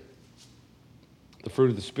Spirit. The fruit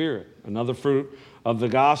of the Spirit. Another fruit of the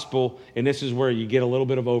gospel, and this is where you get a little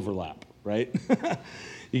bit of overlap, right?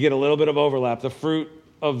 You get a little bit of overlap. The fruit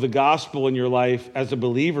of the gospel in your life as a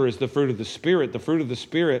believer is the fruit of the Spirit. The fruit of the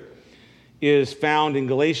Spirit is found in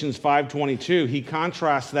Galatians 5:22. He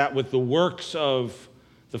contrasts that with the works of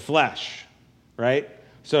the flesh, right?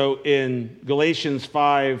 So in Galatians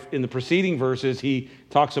 5, in the preceding verses, he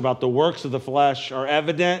talks about the works of the flesh are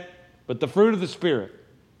evident, but the fruit of the Spirit.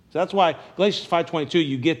 So that's why Galatians 5:22,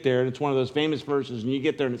 you get there, and it's one of those famous verses, and you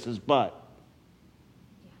get there and it says, but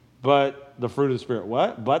the fruit of the Spirit.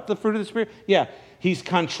 What? But the fruit of the Spirit? Yeah, he's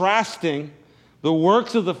contrasting the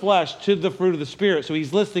works of the flesh to the fruit of the Spirit. So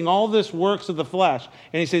he's listing all this works of the flesh,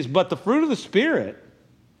 and he says, but the fruit of the Spirit,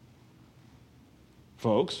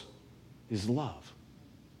 folks, is love.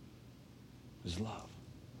 Is love.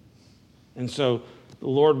 And so the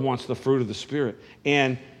Lord wants the fruit of the Spirit.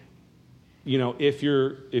 And if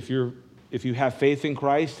you have faith in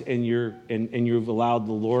Christ and you've allowed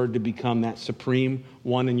the Lord to become that supreme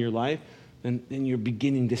one in your life, then you're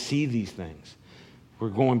beginning to see these things. We're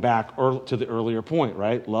going back to the earlier point,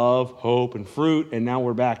 right? Love, hope, and fruit, and now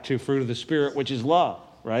we're back to fruit of the Spirit, which is love,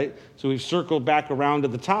 right? So we've circled back around to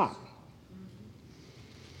the top.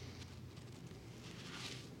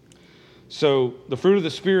 So the fruit of the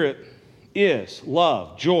Spirit is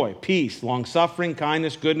love, joy, peace, long-suffering,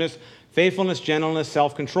 kindness, goodness, faithfulness, gentleness,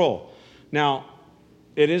 self-control. Now,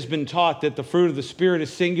 it has been taught that the fruit of the Spirit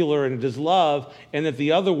is singular and it is love, and that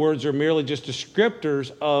the other words are merely just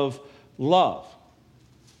descriptors of love.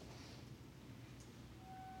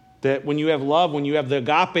 That when you have love, when you have the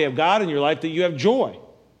agape of God in your life, that you have joy.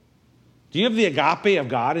 Do you have the agape of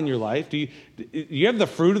God in your life? Do you have the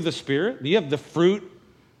fruit of the Spirit? Do you have the fruit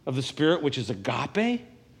of the Spirit, which is agape?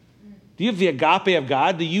 Do you have the agape of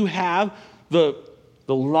God? Do you have the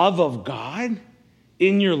love of God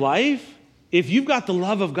in your life? If you've got the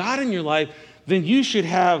love of God in your life, then you should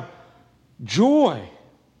have joy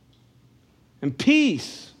and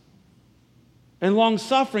peace and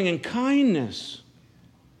long-suffering and kindness,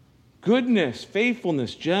 goodness,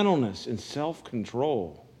 faithfulness, gentleness, and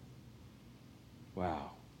self-control.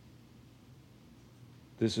 Wow.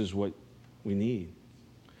 This is what we need.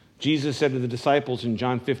 Jesus said to the disciples in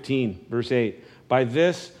John 15, verse 8, By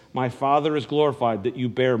this my Father is glorified, that you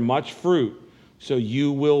bear much fruit, so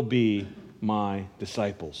you will be my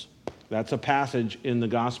disciples. That's a passage in the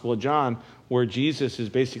Gospel of John where Jesus is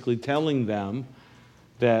basically telling them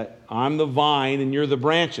that I'm the vine and you're the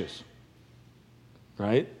branches,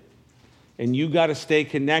 right? And you got to stay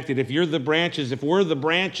connected. If you're the branches, if we're the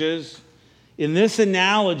branches, in this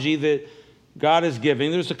analogy that God is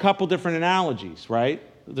giving, there's a couple different analogies, right?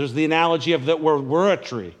 There's the analogy of that we're a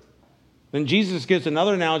tree. Then Jesus gives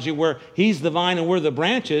another analogy where he's the vine and we're the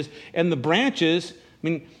branches. And the branches, I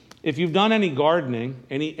mean, if you've done any gardening,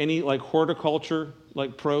 any like horticulture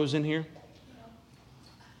like pros in here?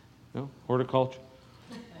 No? Horticulture?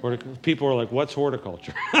 People are like, what's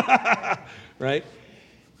horticulture? Right?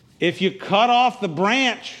 If you cut off the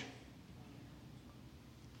branch,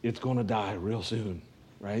 it's going to die real soon,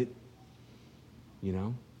 right? You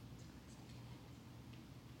know?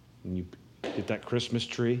 And you get that Christmas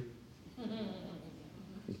tree,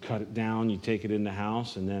 you cut it down, you take it in the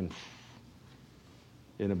house, and then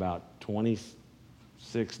in about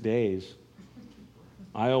 26 days,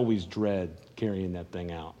 I always dread carrying that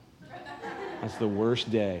thing out. That's the worst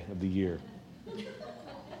day of the year.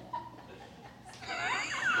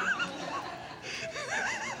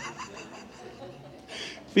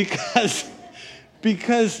 Because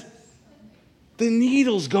the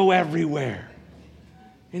needles go everywhere.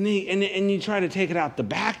 And you try to take it out the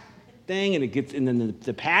back thing, and then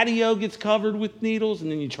the patio gets covered with needles,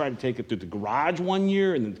 and then you try to take it through the garage one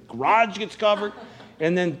year, and then the garage gets covered.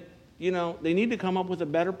 And then, they need to come up with a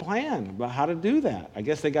better plan about how to do that. I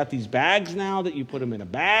guess they got these bags now that you put them in a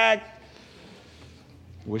bag.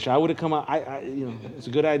 Wish I would have come up. It's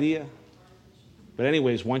a good idea. But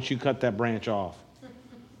anyways, once you cut that branch off,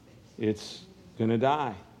 it's going to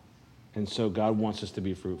die. And so God wants us to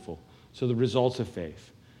be fruitful. So the results of faith.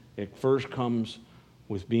 It first comes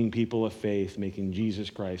with being people of faith, making Jesus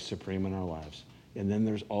Christ supreme in our lives. And then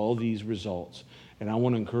there's all these results. And I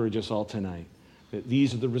want to encourage us all tonight that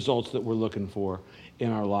these are the results that we're looking for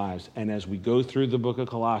in our lives. And as we go through the book of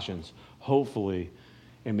Colossians, hopefully,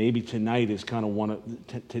 and maybe tonight is kind of one of,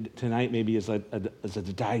 tonight maybe is a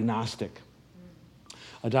diagnostic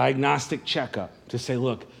checkup to say,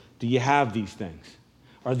 look, do you have these things?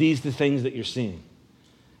 Are these the things that you're seeing?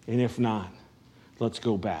 And if not, let's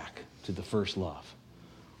go back to the first love,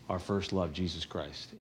 our first love, Jesus Christ.